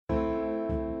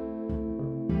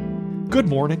Good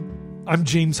morning. I'm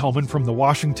James Hellman from The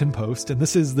Washington Post, and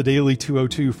this is the Daily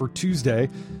 202 for Tuesday,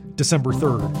 December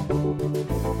 3rd.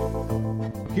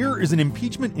 Here is an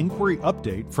impeachment inquiry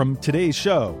update from today's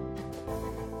show.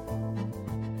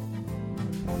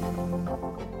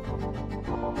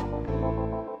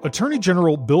 Attorney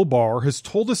General Bill Barr has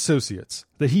told associates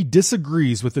that he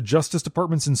disagrees with the Justice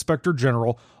Department's Inspector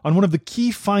General on one of the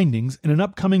key findings in an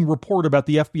upcoming report about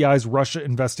the FBI's Russia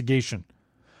investigation.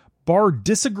 Barr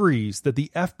disagrees that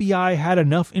the FBI had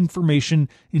enough information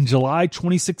in July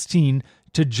 2016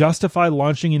 to justify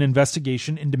launching an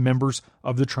investigation into members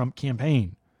of the Trump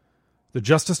campaign. The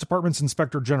Justice Department's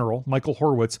Inspector General, Michael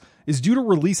Horowitz, is due to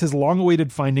release his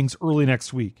long-awaited findings early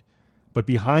next week. But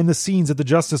behind the scenes at the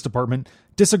Justice Department,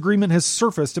 disagreement has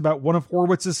surfaced about one of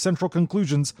Horowitz's central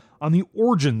conclusions on the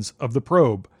origins of the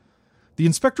probe. The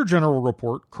Inspector General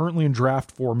report, currently in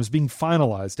draft form, is being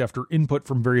finalized after input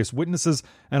from various witnesses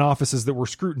and offices that were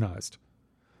scrutinized.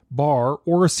 Barr,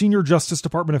 or a senior Justice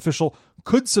Department official,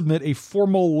 could submit a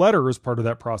formal letter as part of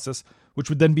that process, which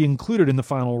would then be included in the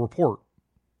final report.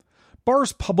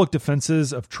 Barr's public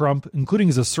defenses of Trump, including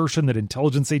his assertion that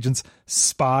intelligence agents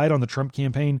spied on the Trump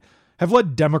campaign, have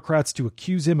led Democrats to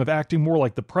accuse him of acting more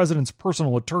like the president's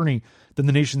personal attorney than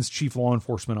the nation's chief law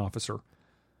enforcement officer.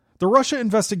 The Russia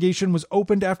investigation was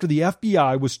opened after the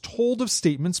FBI was told of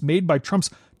statements made by Trump's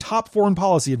top foreign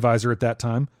policy advisor at that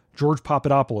time, George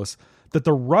Papadopoulos, that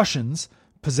the Russians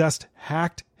possessed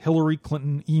hacked Hillary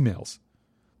Clinton emails.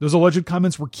 Those alleged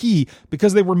comments were key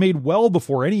because they were made well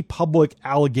before any public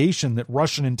allegation that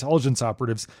Russian intelligence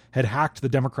operatives had hacked the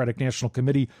Democratic National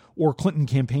Committee or Clinton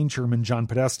campaign chairman John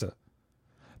Podesta.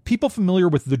 People familiar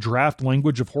with the draft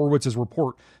language of Horowitz's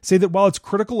report say that while it's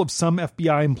critical of some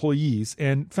FBI employees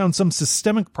and found some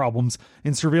systemic problems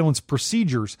in surveillance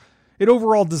procedures, it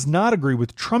overall does not agree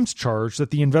with Trump's charge that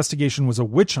the investigation was a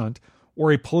witch hunt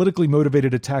or a politically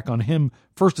motivated attack on him,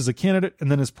 first as a candidate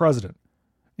and then as president.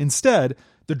 Instead,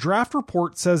 the draft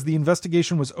report says the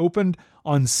investigation was opened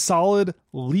on solid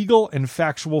legal and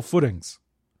factual footings.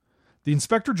 The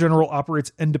Inspector General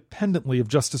operates independently of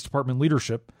Justice Department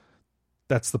leadership.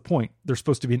 That's the point. They're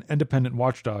supposed to be an independent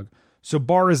watchdog, so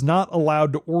Barr is not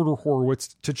allowed to order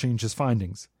Horowitz to change his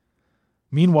findings.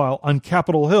 Meanwhile, on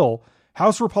Capitol Hill,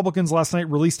 House Republicans last night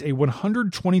released a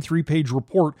 123-page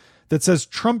report that says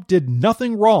Trump did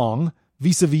nothing wrong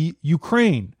vis-a-vis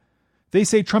Ukraine. They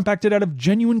say Trump acted out of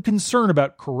genuine concern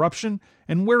about corruption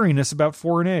and wariness about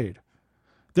foreign aid.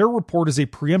 Their report is a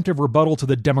preemptive rebuttal to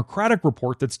the Democratic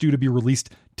report that's due to be released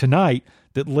tonight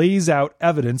that lays out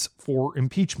evidence for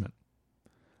impeachment.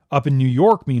 Up in New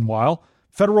York, meanwhile,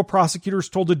 federal prosecutors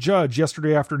told a judge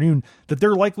yesterday afternoon that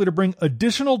they're likely to bring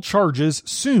additional charges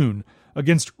soon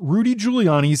against Rudy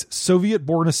Giuliani's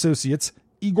Soviet-born associates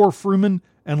Igor Fruman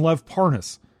and Lev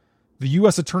Parnas. The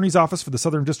U.S. Attorney's Office for the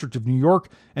Southern District of New York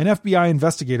and FBI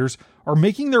investigators are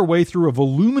making their way through a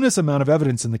voluminous amount of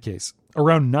evidence in the case,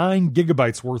 around 9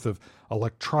 gigabytes worth of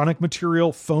electronic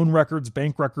material, phone records,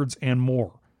 bank records, and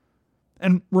more.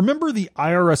 And remember the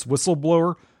IRS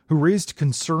whistleblower who raised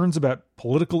concerns about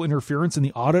political interference in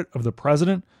the audit of the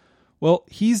president? Well,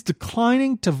 he's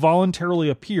declining to voluntarily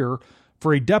appear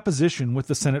for a deposition with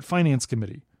the Senate Finance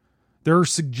Committee. There are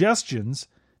suggestions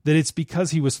that it's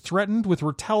because he was threatened with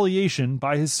retaliation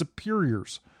by his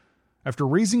superiors. After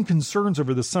raising concerns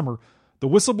over the summer, the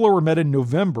whistleblower met in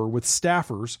November with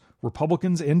staffers,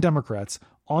 Republicans and Democrats,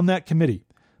 on that committee,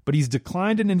 but he's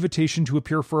declined an invitation to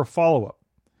appear for a follow-up.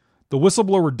 The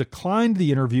whistleblower declined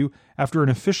the interview after an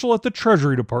official at the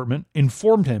Treasury Department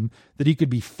informed him that he could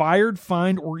be fired,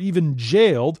 fined, or even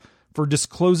jailed for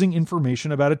disclosing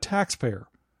information about a taxpayer.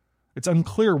 It's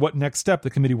unclear what next step the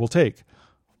committee will take.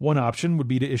 One option would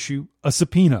be to issue a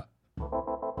subpoena.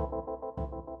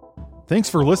 Thanks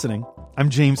for listening. I'm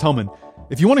James Hellman.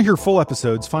 If you want to hear full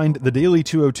episodes, find The Daily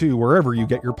 202 wherever you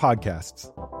get your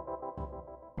podcasts.